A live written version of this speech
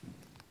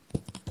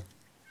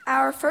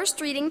Our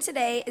first reading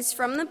today is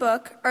from the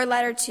book or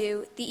letter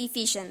to the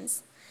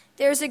Ephesians.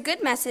 There is a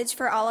good message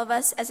for all of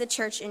us as a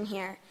church in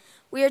here.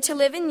 We are to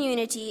live in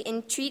unity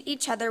and treat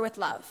each other with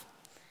love.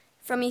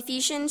 From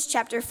Ephesians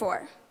chapter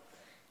 4.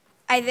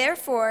 I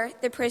therefore,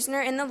 the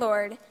prisoner in the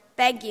Lord,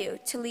 beg you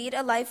to lead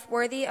a life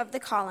worthy of the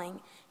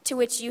calling to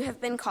which you have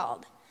been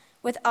called,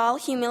 with all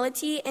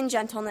humility and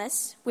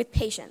gentleness, with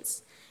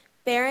patience,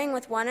 bearing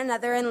with one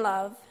another in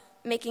love,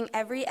 making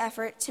every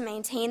effort to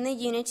maintain the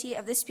unity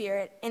of the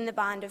Spirit in the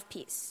bond of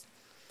peace.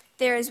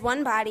 There is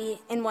one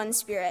body and one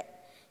Spirit,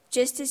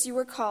 just as you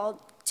were called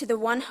to the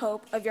one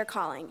hope of your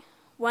calling,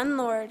 one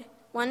Lord,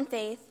 one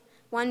faith,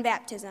 one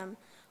baptism,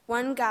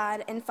 one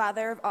God and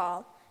Father of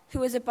all,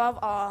 who is above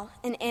all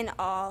and in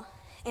all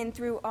and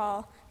through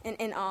all and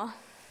in all.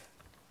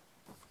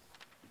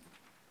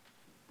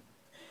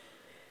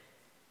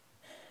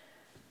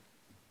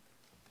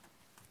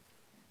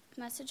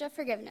 Message of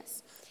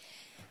forgiveness.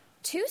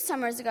 2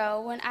 summers ago,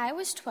 when I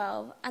was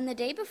 12, on the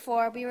day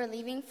before we were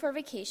leaving for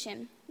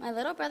vacation, my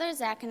little brother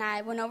Zach and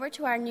I went over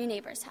to our new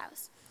neighbor's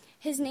house.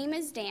 His name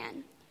is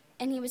Dan,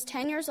 and he was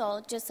 10 years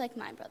old, just like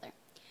my brother.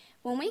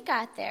 When we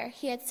got there,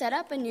 he had set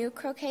up a new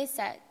croquet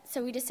set,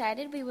 so we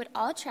decided we would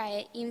all try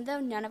it, even though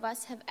none of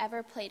us have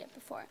ever played it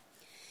before.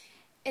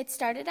 It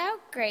started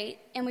out great,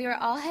 and we were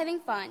all having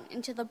fun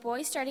until the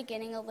boys started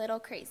getting a little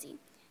crazy.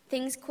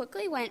 Things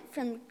quickly went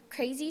from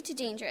crazy to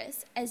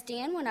dangerous as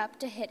Dan went up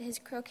to hit his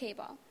croquet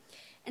ball.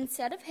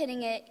 Instead of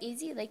hitting it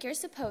easy like you're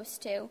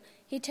supposed to,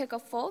 he took a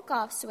full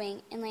golf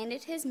swing and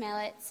landed his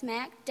mallet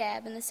smack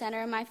dab in the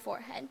center of my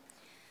forehead.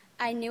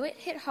 I knew it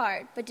hit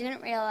hard, but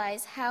didn't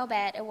realize how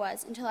bad it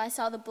was until I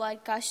saw the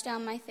blood gush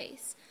down my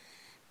face.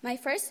 My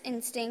first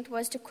instinct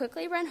was to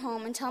quickly run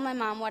home and tell my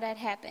mom what had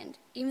happened,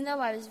 even though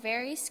I was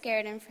very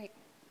scared and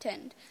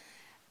frightened.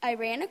 I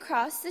ran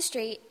across the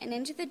street and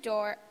into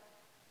the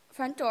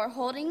front door,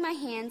 holding my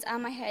hands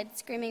on my head,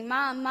 screaming,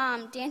 "Mom,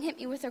 Mom, Dan hit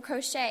me with a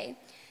crochet."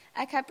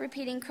 I kept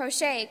repeating,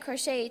 "Crochet,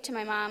 crochet," to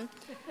my mom,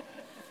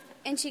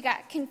 and she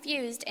got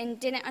confused and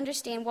didn't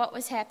understand what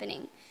was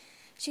happening.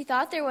 She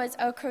thought there was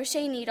a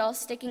crochet needle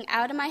sticking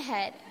out of my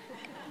head,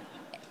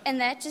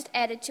 and that just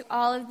added to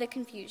all of the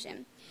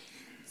confusion.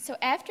 So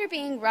after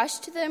being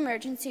rushed to the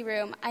emergency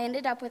room, I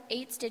ended up with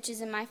 8 stitches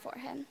in my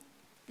forehead.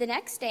 The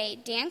next day,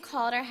 Dan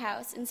called our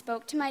house and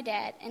spoke to my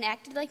dad and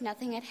acted like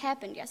nothing had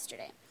happened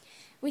yesterday.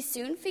 We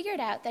soon figured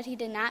out that he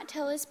did not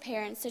tell his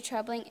parents the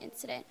troubling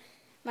incident.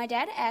 My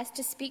dad asked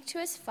to speak to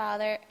his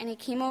father, and he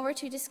came over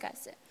to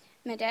discuss it.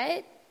 My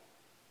dad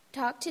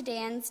talked to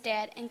Dan's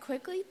dad and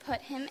quickly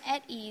put him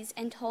at ease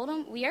and told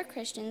him we are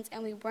Christians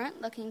and we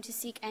weren't looking to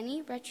seek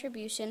any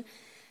retribution,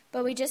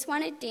 but we just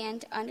wanted Dan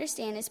to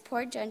understand his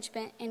poor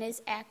judgment and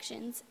his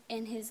actions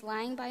and his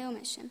lying by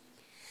omission.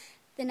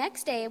 The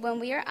next day, when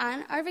we were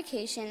on our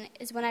vacation,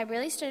 is when I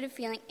really started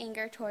feeling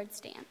anger towards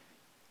Dan.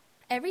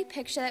 Every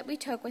picture that we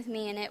took with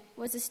me in it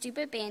was a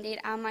stupid Band-Aid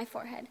on my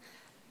forehead.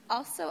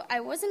 Also, I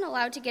wasn't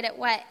allowed to get it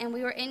wet, and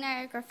we were in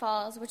Niagara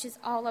Falls, which is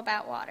all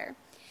about water.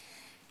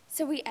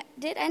 So we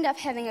did end up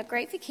having a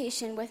great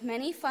vacation with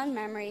many fun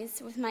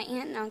memories with my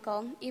aunt and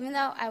uncle, even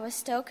though I was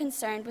still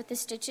concerned with the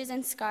stitches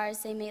and scars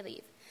they may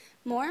leave.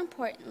 More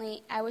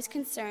importantly, I was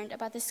concerned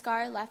about the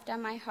scar left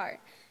on my heart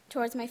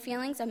towards my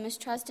feelings of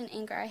mistrust and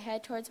anger I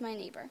had towards my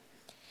neighbor.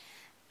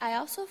 I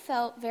also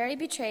felt very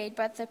betrayed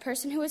by the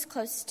person who was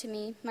closest to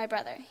me, my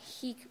brother.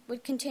 He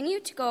would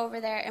continue to go over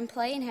there and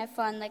play and have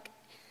fun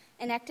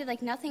and acted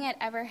like nothing had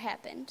ever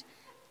happened.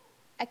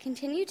 I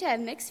continued to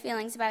have mixed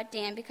feelings about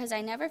Dan because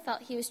I never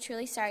felt he was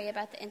truly sorry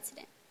about the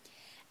incident.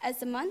 As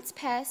the months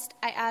passed,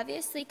 I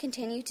obviously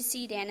continued to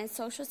see Dan in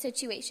social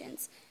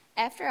situations.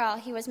 After all,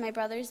 he was my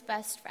brother's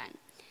best friend.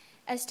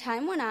 As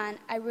time went on,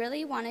 I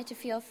really wanted to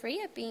feel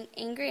free of being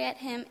angry at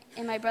him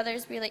and my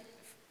brother's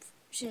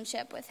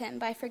relationship with him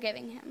by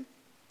forgiving him.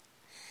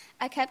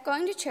 I kept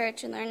going to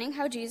church and learning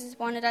how Jesus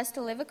wanted us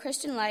to live a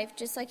Christian life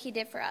just like he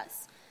did for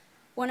us.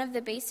 One of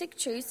the basic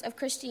truths of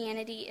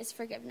Christianity is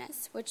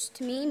forgiveness, which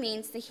to me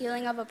means the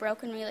healing of a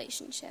broken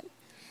relationship.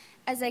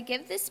 As I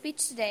give this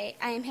speech today,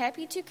 I am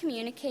happy to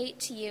communicate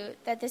to you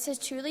that this has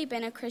truly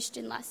been a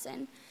Christian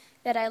lesson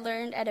that I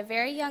learned at a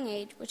very young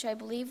age, which I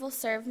believe will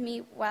serve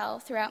me well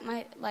throughout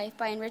my life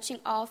by enriching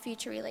all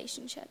future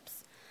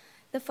relationships.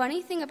 The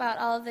funny thing about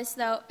all of this,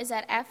 though, is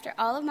that after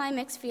all of my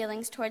mixed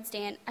feelings towards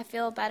Dan, I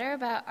feel better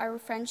about our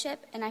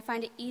friendship, and I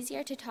find it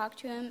easier to talk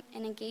to him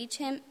and engage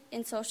him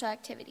in social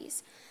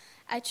activities.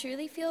 I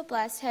truly feel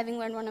blessed having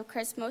learned one of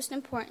Christ's most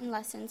important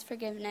lessons,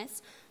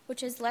 forgiveness,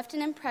 which has left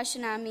an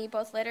impression on me,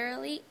 both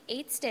literally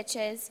 8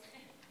 stitches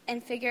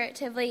and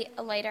figuratively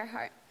a lighter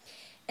heart.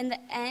 In the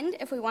end,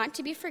 if we want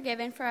to be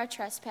forgiven for our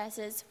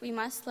trespasses, we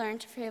must learn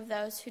to forgive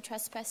those who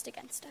trespassed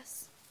against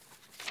us.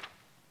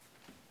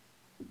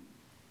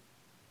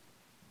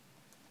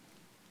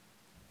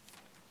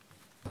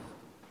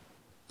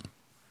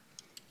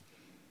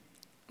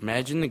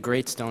 Imagine the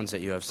great stones that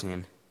you have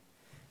seen.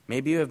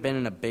 Maybe you have been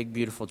in a big,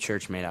 beautiful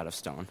church made out of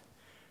stone.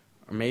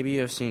 Or maybe you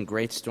have seen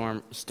great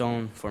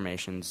stone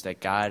formations that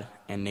God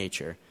and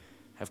nature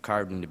have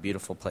carved into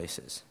beautiful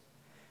places.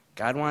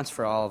 God wants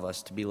for all of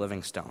us to be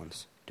living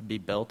stones, to be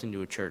built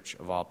into a church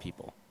of all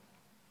people.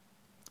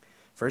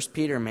 1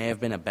 Peter may have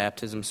been a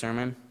baptism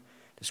sermon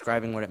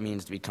describing what it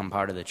means to become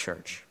part of the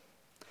church.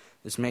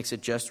 This makes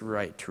it just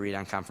right to read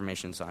on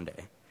Confirmation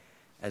Sunday,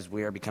 as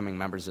we are becoming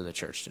members of the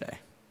church today.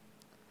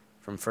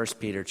 From 1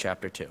 Peter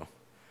chapter 2.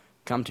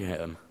 Come to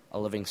him, a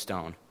living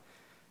stone,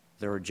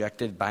 though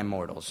rejected by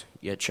mortals,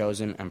 yet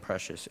chosen and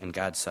precious in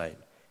God's sight.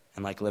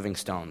 And like living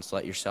stones,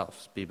 let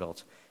yourselves be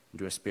built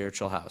into a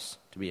spiritual house,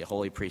 to be a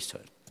holy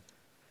priesthood,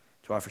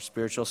 to offer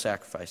spiritual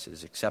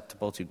sacrifices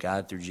acceptable to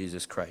God through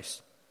Jesus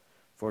Christ.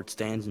 For it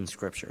stands in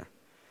Scripture,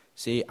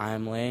 see, I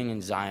am laying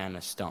in Zion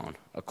a stone,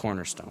 a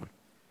cornerstone,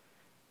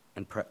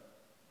 and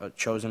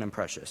chosen and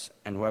precious,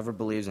 and whoever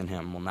believes in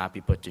him will not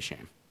be put to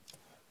shame.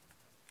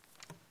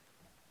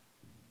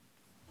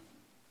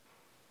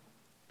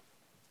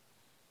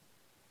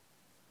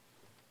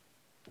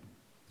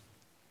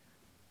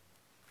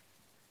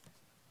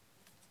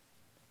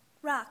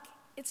 Rock.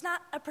 It's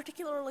not a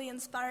particularly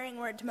inspiring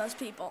word to most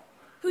people.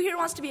 Who here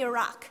wants to be a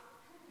rock?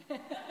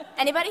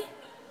 Anybody?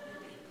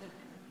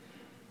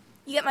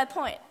 You get my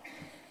point.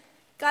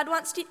 God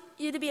wants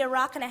you to be a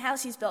rock in a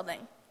house he's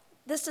building.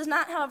 This does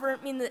not, however,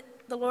 mean that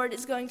the Lord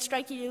is going to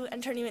strike you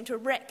and turn you into a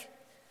brick.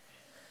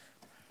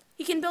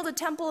 He can build a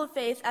temple of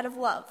faith out of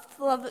love,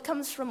 the love that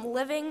comes from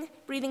living,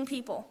 breathing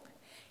people.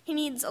 He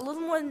needs a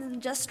little more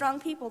than just strong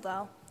people,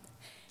 though.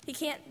 He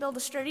can't build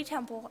a sturdy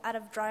temple out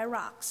of dry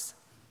rocks.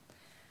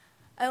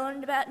 I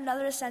learned about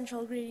another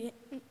essential ingredient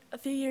a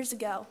few years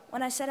ago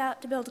when I set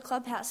out to build a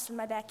clubhouse in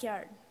my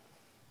backyard.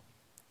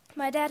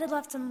 My dad had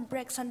left some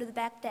bricks under the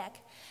back deck,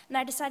 and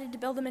I decided to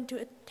build them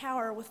into a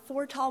tower with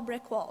 4 tall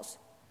brick walls.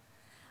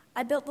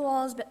 I built the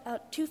walls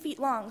about 2 feet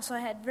long, so I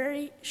had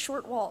very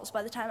short walls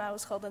by the time I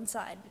was called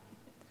inside.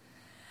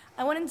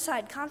 I went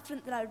inside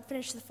confident that I would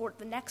finish the fort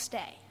the next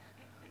day.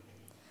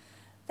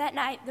 That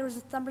night, there was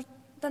a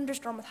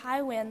thunderstorm with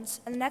high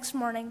winds, and the next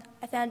morning,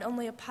 I found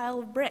only a pile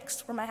of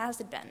bricks where my house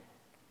had been.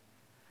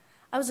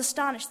 I was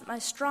astonished that my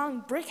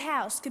strong brick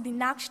house could be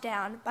knocked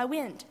down by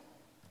wind.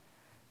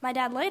 My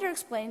dad later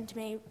explained to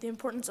me the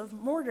importance of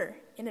mortar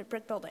in a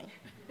brick building.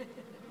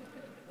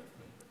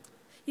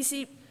 You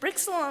see,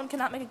 bricks alone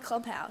cannot make a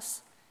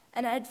clubhouse,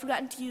 and I had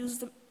forgotten to use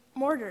the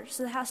mortar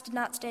so the house did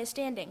not stay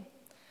standing.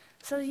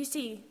 So you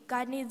see,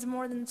 God needs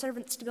more than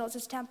servants to build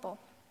his temple.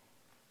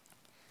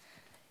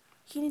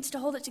 He needs to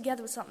hold it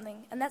together with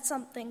something, and that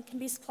something can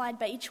be supplied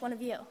by each one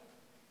of you.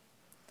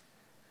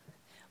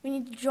 We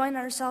need to join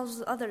ourselves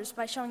with others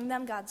by showing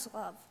them God's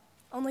love.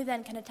 Only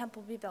then can a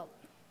temple be built.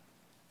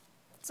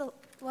 So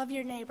love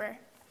your neighbor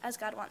as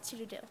God wants you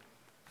to do.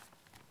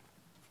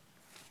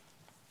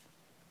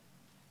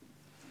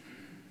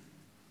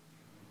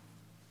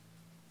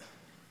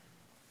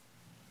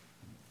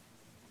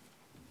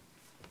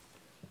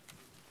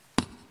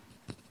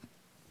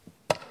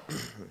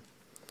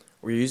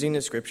 We're using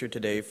the scripture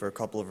today for a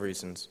couple of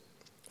reasons.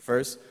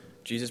 First,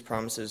 Jesus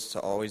promises to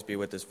always be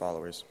with his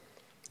followers.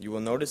 You will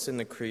notice in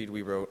the creed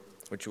we wrote,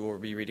 which we will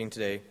be reading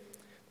today,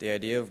 the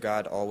idea of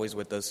God always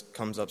with us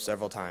comes up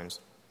several times.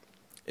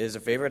 It is a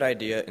favorite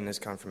idea in this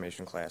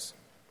confirmation class.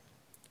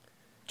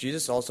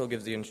 Jesus also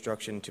gives the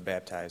instruction to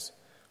baptize,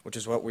 which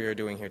is what we are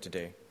doing here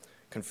today,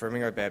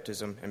 confirming our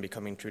baptism and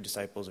becoming true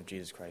disciples of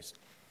Jesus Christ.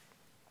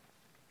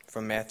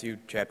 From Matthew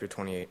chapter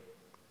 28.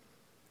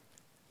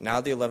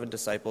 Now the 11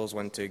 disciples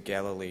went to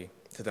Galilee,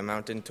 to the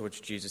mountain to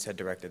which Jesus had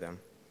directed them.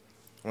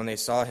 When they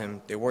saw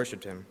him, they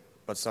worshipped him,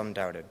 but some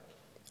doubted.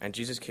 And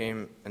Jesus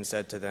came and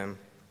said to them,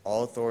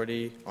 all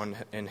authority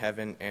in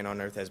heaven and on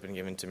earth has been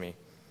given to me.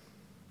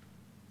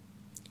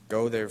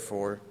 Go,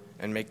 therefore,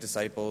 and make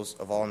disciples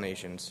of all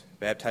nations,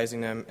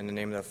 baptizing them in the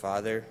name of the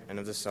Father, and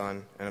of the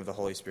Son, and of the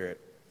Holy Spirit,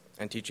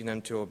 and teaching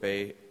them to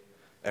obey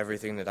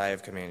everything that I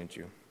have commanded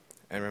you.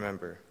 And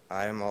remember,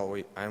 I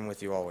am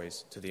with you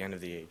always, to the end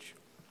of the age.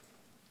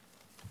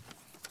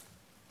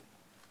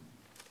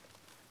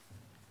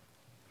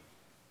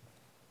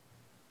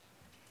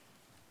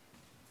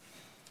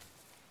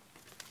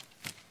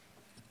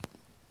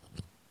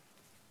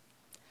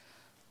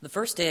 The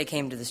first day I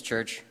came to this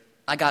church,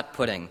 I got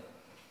pudding.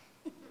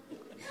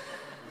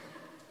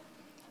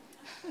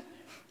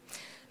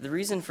 The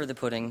reason for the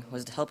pudding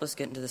was to help us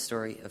get into the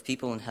story of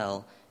people in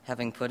hell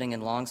having pudding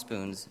in long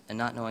spoons and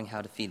not knowing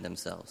how to feed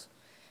themselves.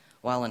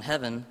 While in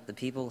heaven, the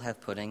people have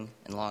pudding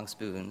in long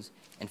spoons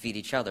and feed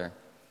each other.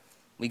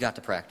 We got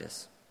to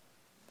practice.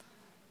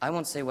 I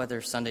won't say whether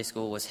Sunday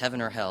school was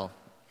heaven or hell,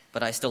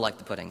 but I still like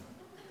the pudding.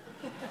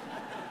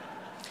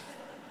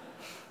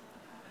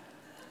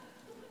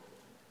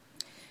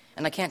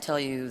 And I can't tell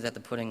you that the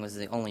pudding was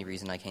the only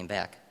reason I came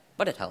back,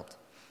 but it helped.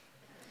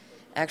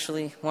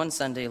 Actually, one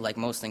Sunday, like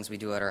most things we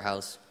do at our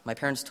house, my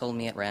parents told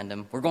me at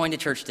random, we're going to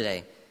church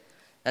today.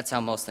 That's how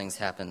most things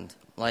happened.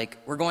 Like,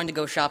 we're going to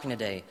go shopping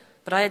today,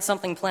 but I had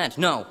something planned.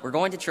 No, we're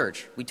going to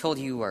church. We told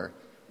you were.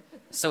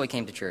 So we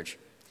came to church.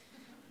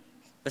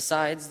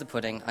 Besides the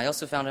pudding, I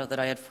also found out that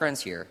I had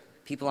friends here,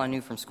 people I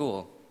knew from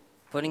school.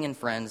 Pudding and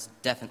friends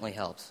definitely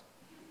helps.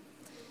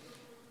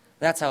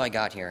 That's how I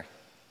got here.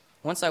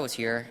 Once I was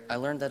here, I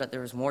learned that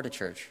there was more to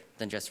church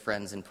than just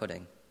friends and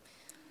pudding.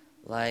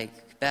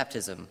 Like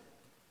baptism.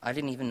 I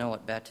didn't even know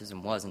what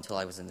baptism was until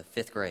I was in the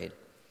 5th grade.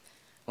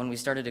 When we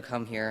started to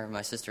come here,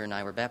 my sister and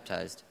I were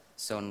baptized.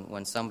 So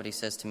when somebody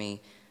says to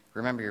me,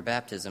 "Remember your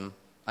baptism,"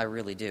 I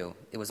really do.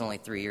 It was only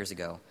 3 years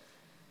ago.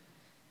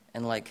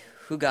 And like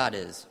who God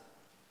is,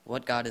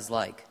 what God is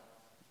like,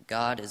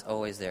 God is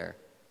always there.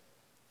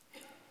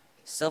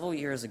 Several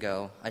years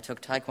ago, I took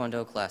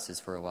Taekwondo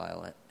classes for a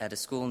while at a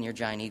school near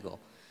Giant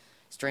Eagle.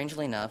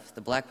 Strangely enough, the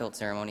black belt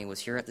ceremony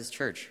was here at this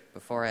church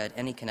before I had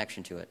any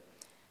connection to it.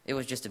 It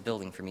was just a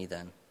building for me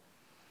then.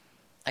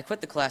 I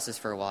quit the classes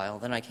for a while,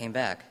 then I came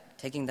back,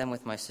 taking them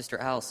with my sister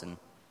Allison.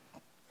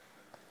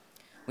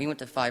 We went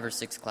to 5 or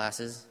 6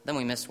 classes, then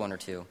we missed 1 or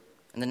 2.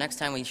 And the next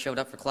time we showed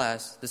up for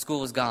class, the school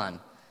was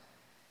gone.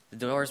 The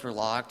doors were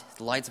locked,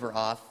 the lights were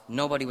off,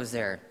 nobody was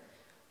there.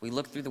 We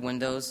looked through the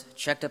windows,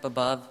 checked up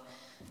above,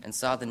 and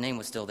saw the name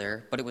was still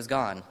there, but it was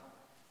gone.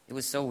 It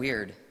was so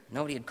weird.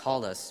 Nobody had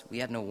called us. We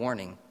had no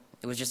warning.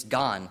 It was just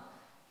gone.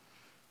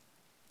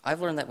 I've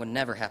learned that would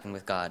never happen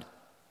with God.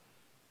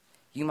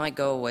 You might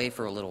go away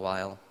for a little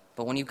while,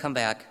 but when you come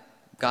back,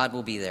 God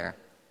will be there,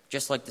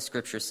 just like the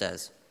scripture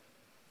says.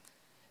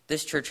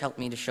 This church helped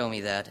me to show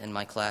me that in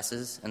my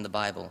classes and the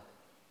Bible.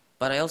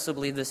 But I also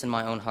believe this in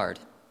my own heart.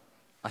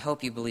 I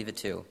hope you believe it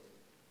too.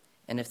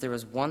 And if there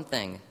was one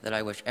thing that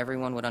I wish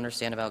everyone would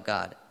understand about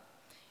God,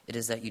 it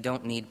is that you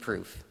don't need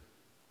proof.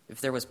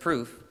 If there was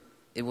proof,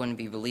 it wouldn't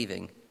be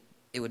believing.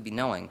 It would be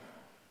knowing.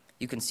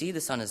 You can see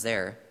the sun is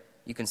there.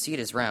 You can see it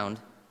is round.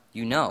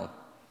 You know.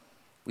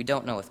 We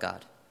don't know with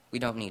God. We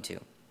don't need to.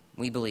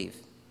 We believe.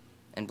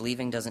 And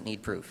believing doesn't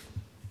need proof.